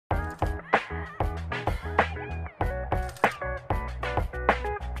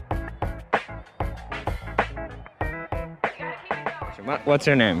What's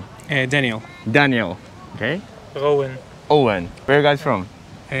your name? Daniel. Daniel. Okay. Rowan. Owen. Where are you guys from?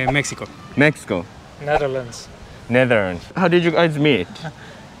 Mexico. Mexico. Netherlands. Netherlands. How did you guys meet?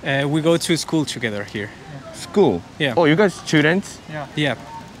 We go to school together here. School. Yeah. Oh, you guys students? Yeah.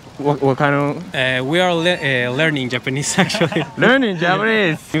 What kind of We are learning Japanese actually. learning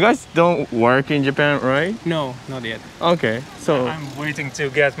Japanese? You guys don't work in Japan, right? No, not yet. Okay. So I'm waiting to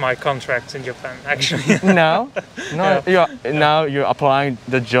get my contract in Japan, actually. now, now you're applying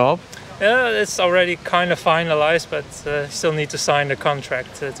the job. Yeah, it's already kind of finalized, but still need to sign the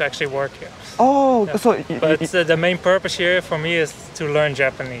contract to actually work here. Oh, Yeah. so But the main purpose here for me is to learn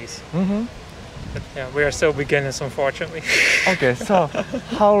Japanese. Mhm. But yeah, we are still beginners, unfortunately. Okay. So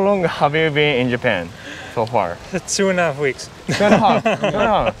how long have you been in Japan so far? 2.5 weeks. 2.5.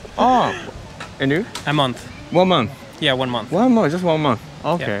 2.5. Oh, and you? A month. 1 month. Yeah, 1 month. 1 month, just 1 month.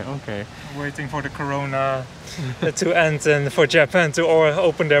 Okay, okay. Waiting for the corona to end and for Japan to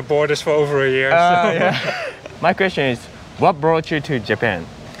open their borders for over a year. So. Yeah. My question is, what brought you to Japan?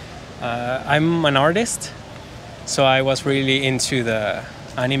 I'm an artist, so I was really into the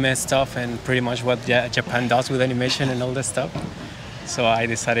anime stuff and pretty much what Japan does with animation and all that stuff. So I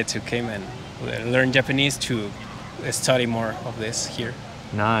decided to come and learn Japanese to study more of this here.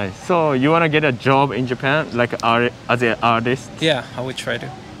 Nice. So you want to get a job in Japan, like as an artist? Yeah, I would try to.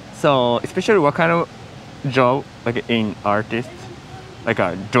 So especially what kind of job, like in artist, like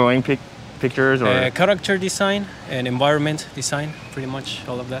drawing pictures or? Character design and environment design, pretty much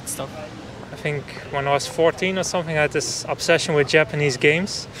all of that stuff. I think when I was 14 or something, I had this obsession with Japanese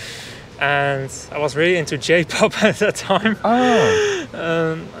games. And I was really into J-pop at that time.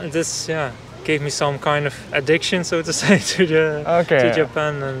 Oh. This gave me some kind of addiction, so to say, to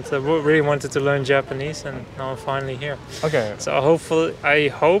Japan, and really wanted to learn Japanese, and now I'm finally here. Okay. So I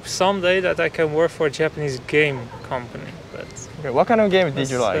hope someday that I can work for a Japanese game company. But Okay. What kind of game did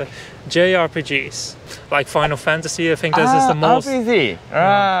you like? JRPGs, like Final Fantasy. I think this is the most. RPG.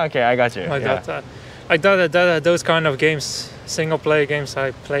 Okay, I got you. Like Yeah. that. Like those kind of games, single-player games.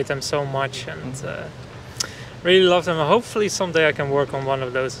 I played them so much and really love them. Hopefully someday I can work on one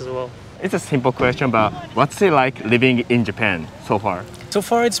of those as well. It's a simple question, but what's it like living in Japan so far? So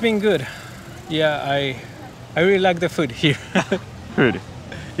far it's been good. Yeah, I really like the food here. Food.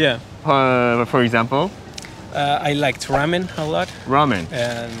 Yeah. For example, I liked ramen a lot ramen.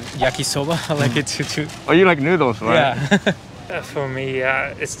 and yakisoba. I like it too. Oh, you like noodles, right? Yeah. For me,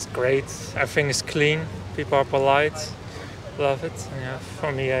 it's great. Everything is clean. People are polite. Love it. Yeah.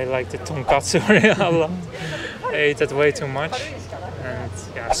 For me, I like the tonkatsu a lot. I ate it way too much. And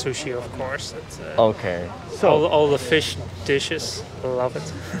sushi, of course. Okay. So, all the fish dishes, love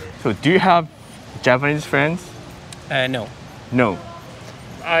it. so do you have Japanese friends? No. No.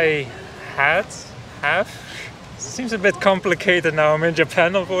 I have. Seems a bit complicated now. I'm in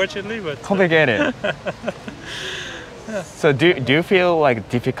Japan, unfortunately, but Complicated. So do you feel like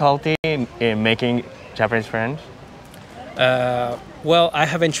difficulty in making Japanese friends? Well, I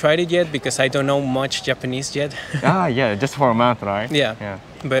haven't tried it yet because I don't know much Japanese yet. Yeah, just for a month, right? Yeah. Yeah.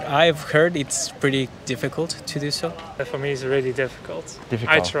 But I've heard it's pretty difficult to do so. for me it's really difficult.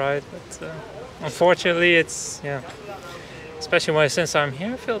 Difficult. I tried, but unfortunately it's especially since I'm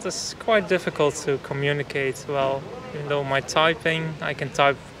here, I feel it's quite difficult to communicate well. Even though my typing, I can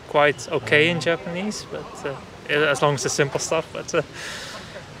type quite okay in Japanese, but as long as it's simple stuff. But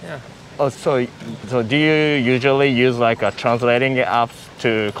yeah. Oh, so do you usually use like a translating apps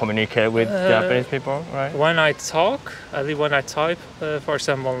to communicate with Japanese people, right? When I talk, at least when I type, for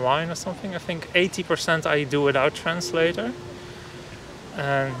example, online or something, I think 80% I do without translator.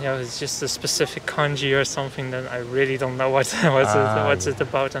 And it's just a specific kanji or something that I really don't know what's it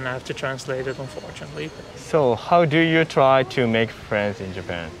about, and I have to translate it, unfortunately. So how do you try to make friends in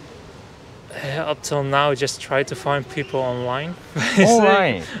Japan? Up till now, just try to find people online.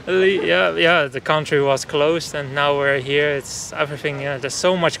 Online? Yeah, the country was closed, and now we're here. It's everything. There's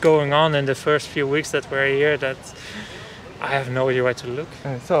so much going on in the first few weeks that we're here that I have no idea where to look.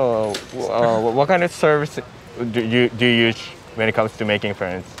 So what kind of service do you use when it comes to making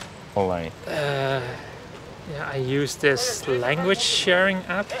friends online? I used this language sharing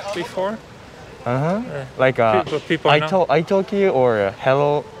app before. Like people know. Italki or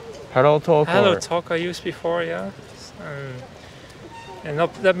Hello Talk? Hello Talk I used before, yeah. And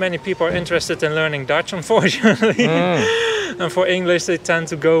not that many people are interested in learning Dutch, unfortunately. And for English, they tend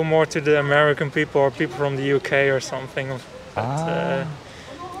to go more to the American people or people from the UK or something. But,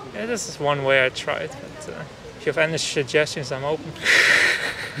 this is one way I tried. But if you have any suggestions, I'm open.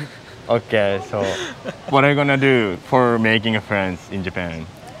 Okay, so what are you gonna do for making friends in Japan?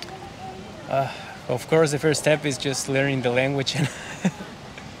 Of course, the first step is just learning the language and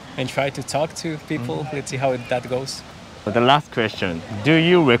and try to talk to people. Let's see how that goes. The last question, do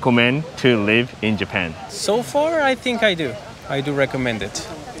you recommend to live in Japan? So far, I think I do. I do recommend it.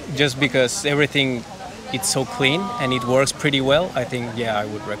 Just because everything, it's so clean and it works pretty well, I think, yeah, I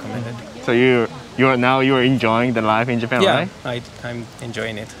would recommend it. So you're enjoying the life in Japan, Yeah, right? I'm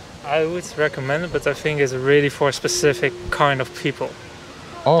enjoying it. I would recommend it, but I think it's really for a specific kind of people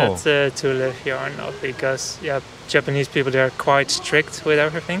Oh, to live here or not, because Japanese people, they're quite strict with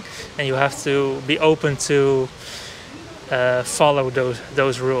everything, and you have to be open to follow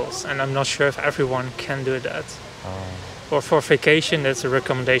those rules, and I'm not sure if everyone can do that. Or for vacation, that's a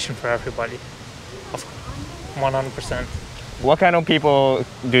recommendation for everybody, of 100%. what kind of people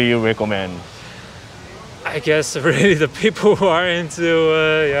do you recommend? I guess really the people who are into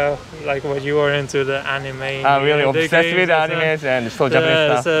like what you are into, the anime. Really the obsessed games with and animes and so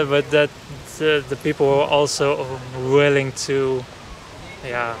Japanese stuff. but that the people who are also willing to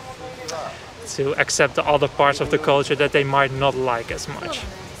to accept the other parts of the culture that they might not like as much.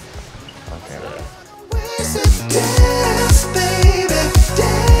 Okay. Wasted day.